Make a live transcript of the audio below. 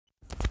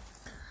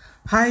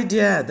Hi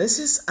dear, this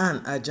is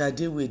Anne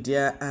Ajadi with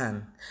Dear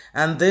Anne,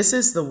 and this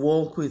is the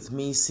Walk With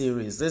Me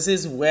series. This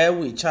is where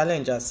we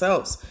challenge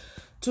ourselves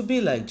to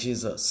be like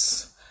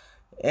Jesus.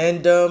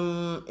 And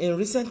in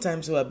recent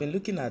times, we have been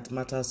looking at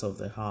matters of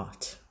the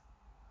heart.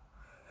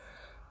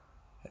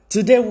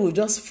 Today, we'll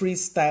just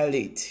freestyle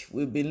it.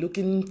 We've been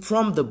looking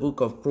from the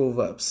book of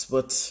Proverbs,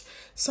 but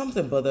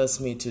something bothers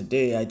me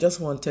today. I just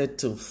wanted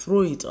to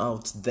throw it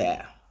out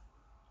there.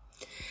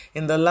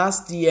 In the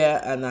last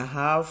year and a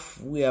half,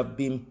 we have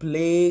been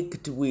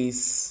plagued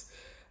with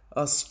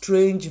a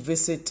strange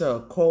visitor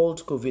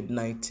called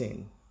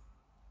COVID-19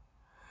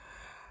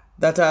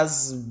 that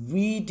has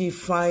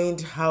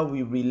redefined how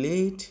we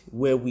relate,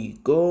 where we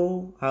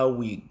go,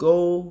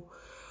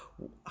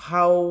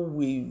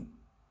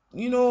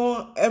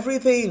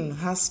 everything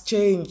has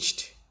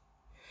changed.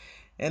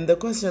 And the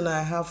question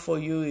I have for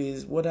you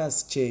is, what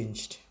has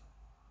changed?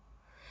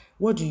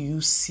 What do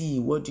you see?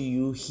 What do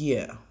you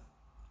hear?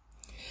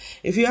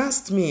 If you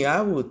asked me,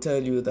 I will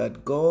tell you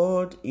that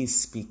God is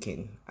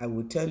speaking. I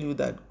will tell you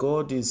that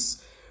God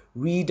is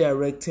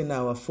redirecting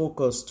our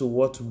focus to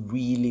what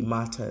really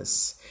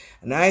matters.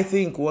 And I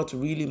think what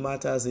really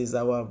matters is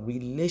our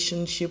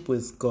relationship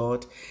with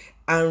God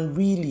and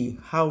really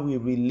how we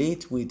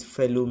relate with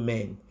fellow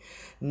men.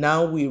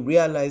 Now we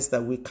realize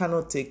that we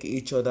cannot take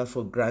each other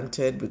for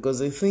granted because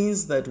the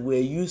things that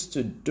we're used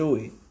to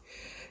doing,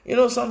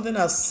 something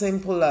as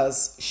simple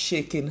as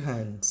shaking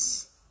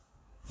hands.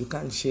 You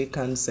can't shake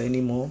hands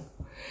anymore.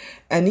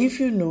 And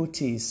if you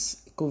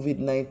notice,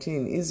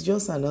 COVID-19 is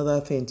just another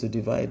thing to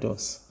divide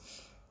us.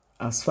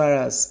 As far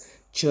as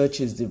church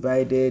is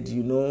divided,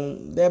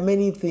 there are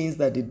many things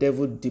that the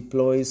devil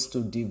deploys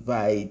to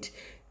divide.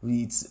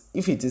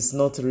 If it is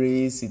not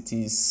race, it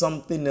is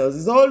something else.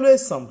 It's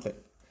always something.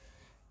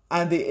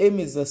 And the aim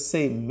is the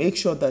same. Make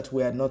sure that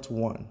we are not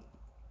one.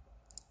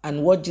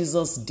 And what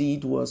Jesus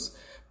did was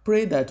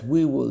pray that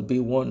we will be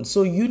one.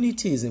 So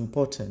unity is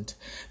important.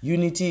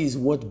 Unity is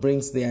what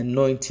brings the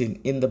anointing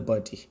in the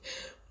body.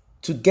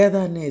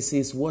 Togetherness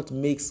is what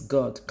makes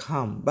God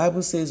come.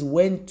 Bible says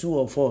when two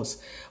of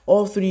us,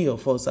 all three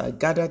of us are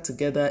gathered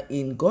together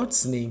in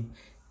God's name,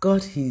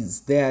 God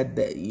is there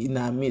in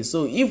our midst.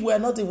 So if we are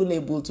not even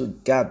able to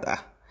gather,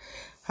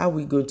 how are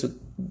we going to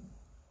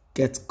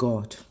get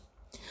God?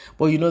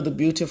 But the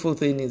beautiful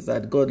thing is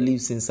that God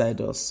lives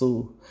inside us.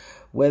 So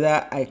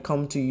whether I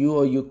come to you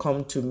or you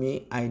come to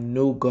me, I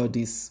know God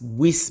is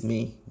with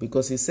me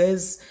because he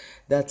says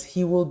that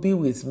he will be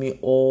with me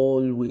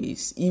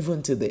always,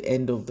 even to the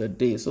end of the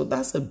day. So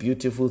that's a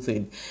beautiful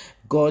thing.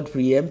 God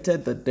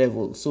preempted the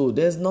devil. So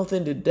there's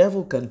nothing the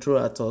devil can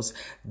throw at us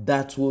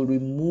that will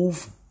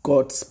remove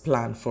God's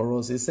plan for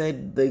us. He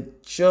said the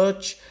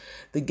church,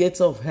 the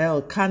gates of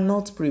hell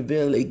cannot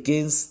prevail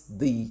against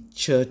the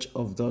church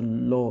of the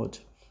Lord.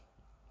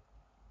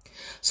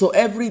 So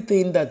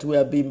everything that we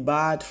have been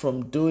barred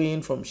from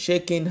doing, from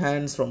shaking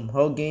hands, from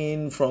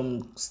hugging,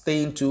 from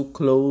staying too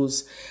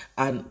close,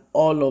 and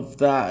all of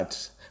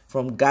that,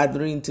 from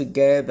gathering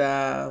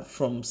together,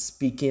 from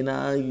speaking,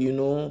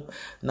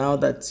 now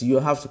that you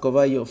have to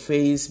cover your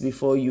face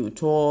before you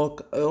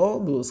talk, all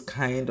those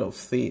kind of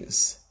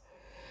things.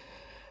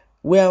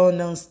 We're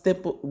an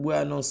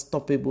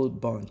unstoppable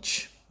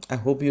bunch. I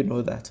hope you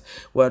know that.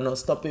 We're an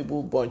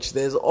unstoppable bunch.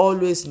 There's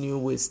always new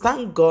ways.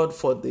 Thank God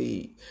for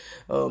the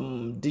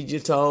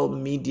digital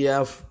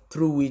media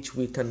through which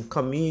we can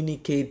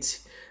communicate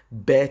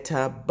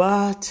better,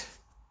 but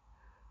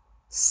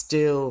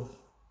still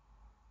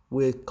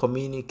we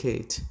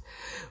communicate.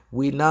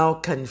 We now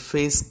can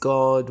face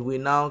God. We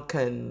now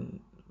can,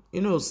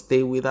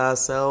 stay with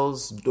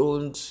ourselves.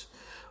 Don't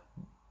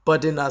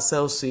burden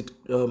ourselves with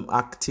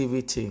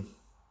activity.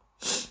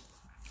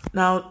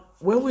 Now,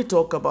 when we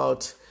talk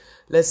about,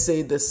 let's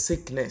say, the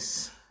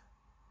sickness,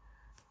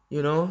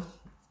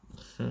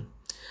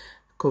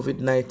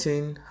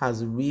 COVID-19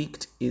 has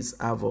wreaked its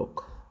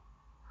havoc.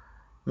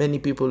 Many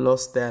people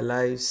lost their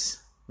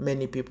lives.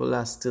 Many people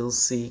are still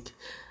sick.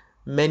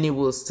 Many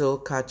will still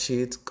catch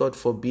it. God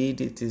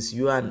forbid it is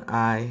you and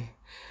I.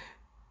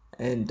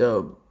 And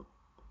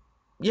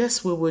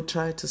yes, we will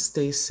try to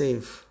stay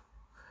safe.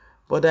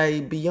 But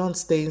beyond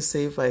staying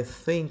safe, I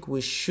think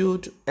we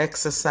should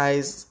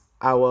exercise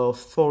our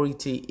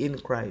authority in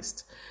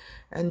Christ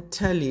and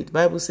tell it.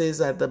 Bible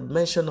says at the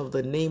mention of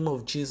the name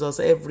of Jesus,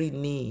 every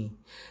knee,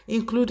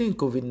 including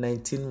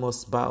COVID-19,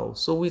 must bow.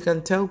 So we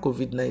can tell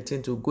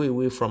COVID-19 to go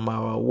away from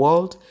our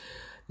world,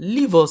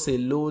 leave us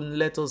alone,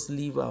 let us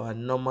live our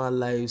normal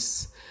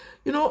lives.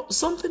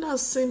 Something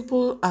as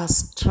simple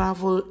as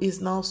travel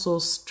is now so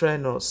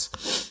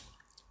strenuous.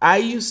 I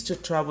used to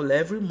travel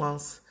every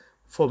month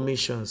for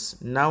missions.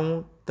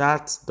 Now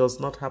that does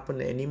not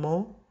happen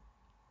anymore.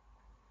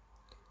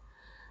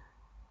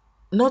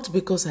 Not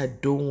because I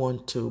don't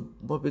want to,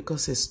 but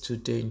because it's too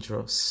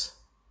dangerous.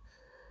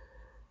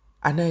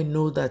 And I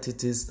know that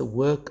it is the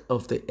work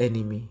of the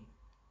enemy.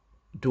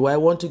 Do I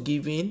want to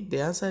give in?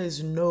 The answer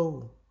is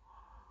no.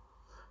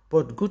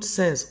 But good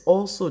sense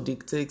also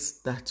dictates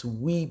that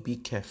we be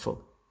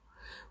careful.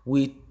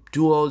 We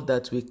do all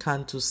that we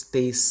can to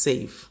stay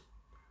safe.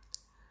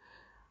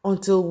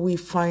 until we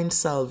find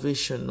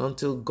salvation,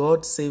 until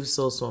God saves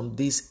us from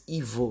this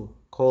evil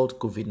called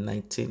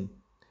COVID-19.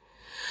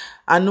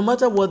 And no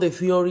matter what the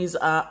theories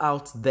are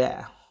out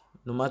there,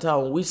 no matter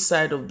on which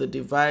side of the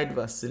divide,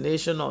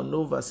 vaccination or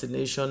no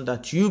vaccination,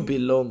 that you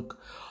belong,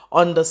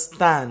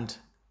 understand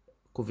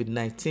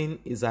COVID-19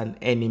 is an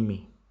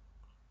enemy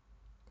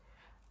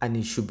and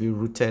it should be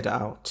rooted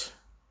out.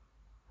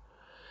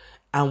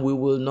 And we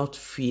will not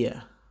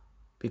fear,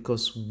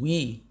 because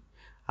we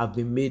have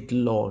been made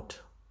Lord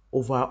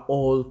over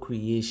all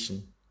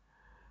creation.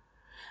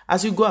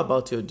 As you go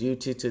about your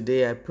duty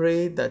today, I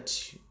pray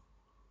that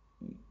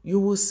you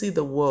will see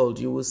the world,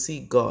 you will see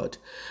God,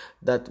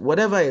 that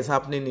whatever is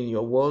happening in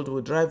your world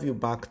will drive you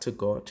back to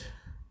God.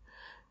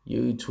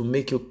 It will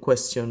make you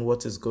question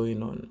what is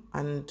going on.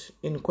 And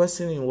in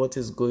questioning what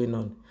is going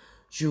on,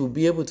 you will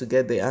be able to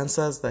get the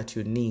answers that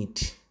you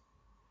need.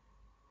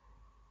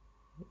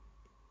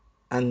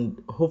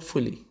 And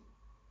hopefully,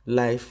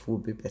 life will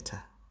be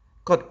better.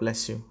 God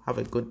bless you. Have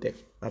a good day.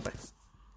 Bye-bye.